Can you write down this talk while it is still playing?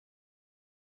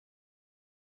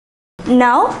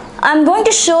Now I am going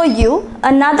to show you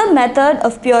another method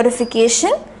of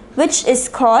purification, which is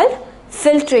called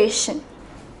filtration.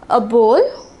 A bowl,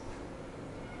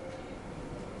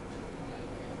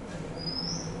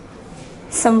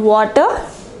 some water,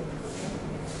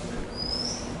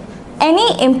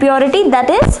 any impurity that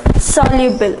is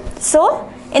soluble. So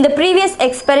in the previous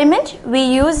experiment we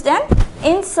used an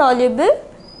insoluble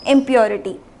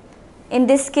impurity. In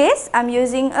this case I am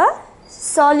using a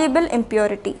soluble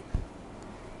impurity.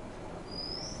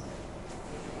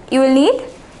 You will need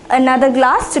another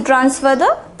glass to transfer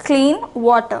the clean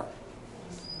water,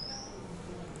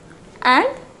 and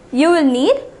you will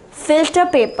need filter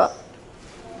paper.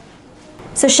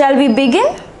 So shall we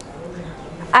begin?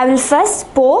 I will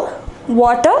first pour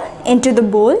water into the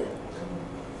bowl.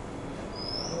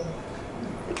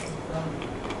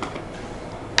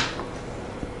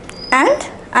 And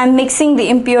I am mixing the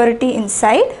impurity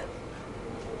inside.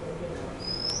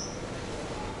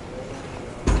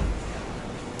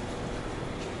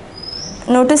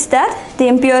 Notice that the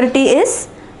impurity is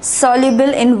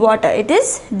soluble in water. It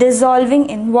is dissolving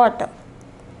in water.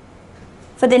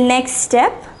 For the next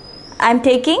step, I am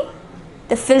taking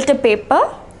the filter paper,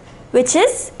 which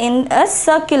is in a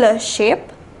circular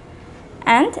shape,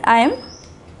 and I am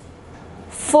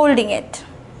folding it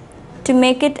to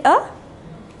make it a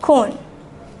cone.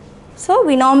 So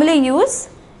we normally use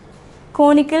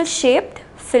conical shaped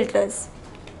filters.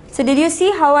 So did you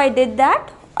see how I did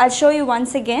that? I'll show you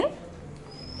once again.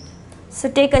 So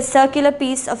take a circular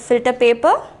piece of filter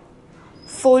paper,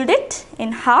 fold it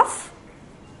in half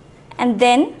and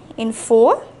then in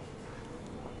four,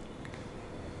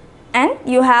 and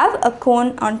you have a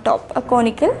cone on top, a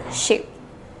conical shape.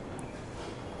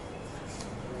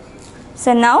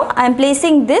 So now I am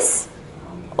placing this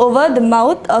over the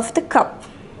mouth of the cup.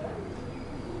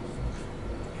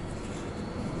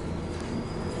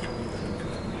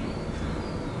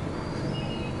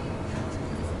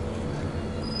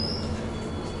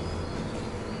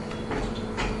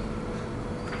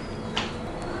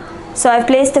 So I have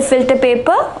placed the filter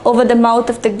paper over the mouth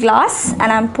of the glass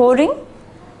and I am pouring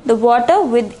the water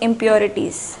with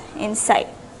impurities inside.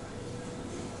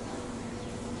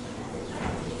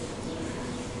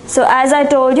 So as I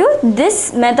told you,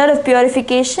 this method of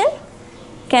purification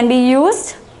can be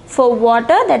used for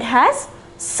water that has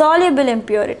soluble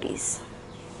impurities.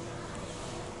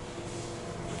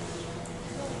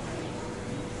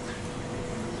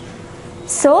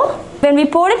 So when we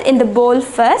poured it in the bowl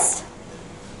first,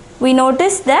 we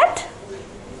noticed that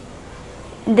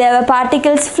there were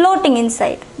particles floating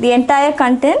inside. The entire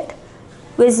content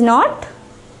was not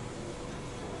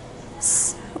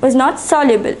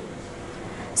soluble.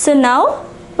 So now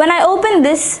when I open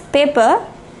this paper,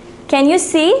 can you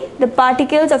see the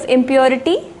particles of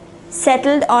impurity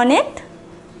settled on it?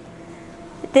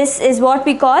 This is what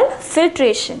we call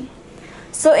filtration.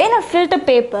 So in a filter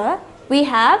paper we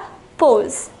have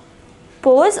pores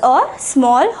or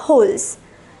small holes.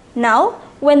 Now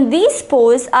when these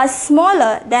pores are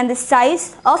smaller than the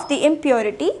size of the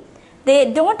impurity,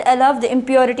 they don't allow the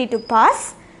impurity to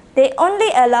pass, they only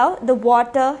allow the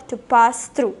water to pass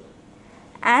through.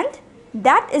 And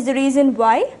that is the reason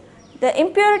why the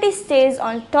impurity stays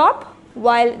on top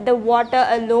while the water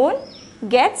alone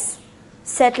gets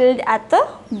settled at the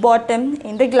bottom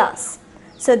in the glass.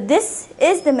 So this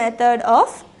is the method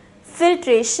of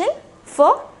filtration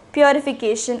for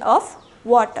purification of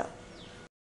water.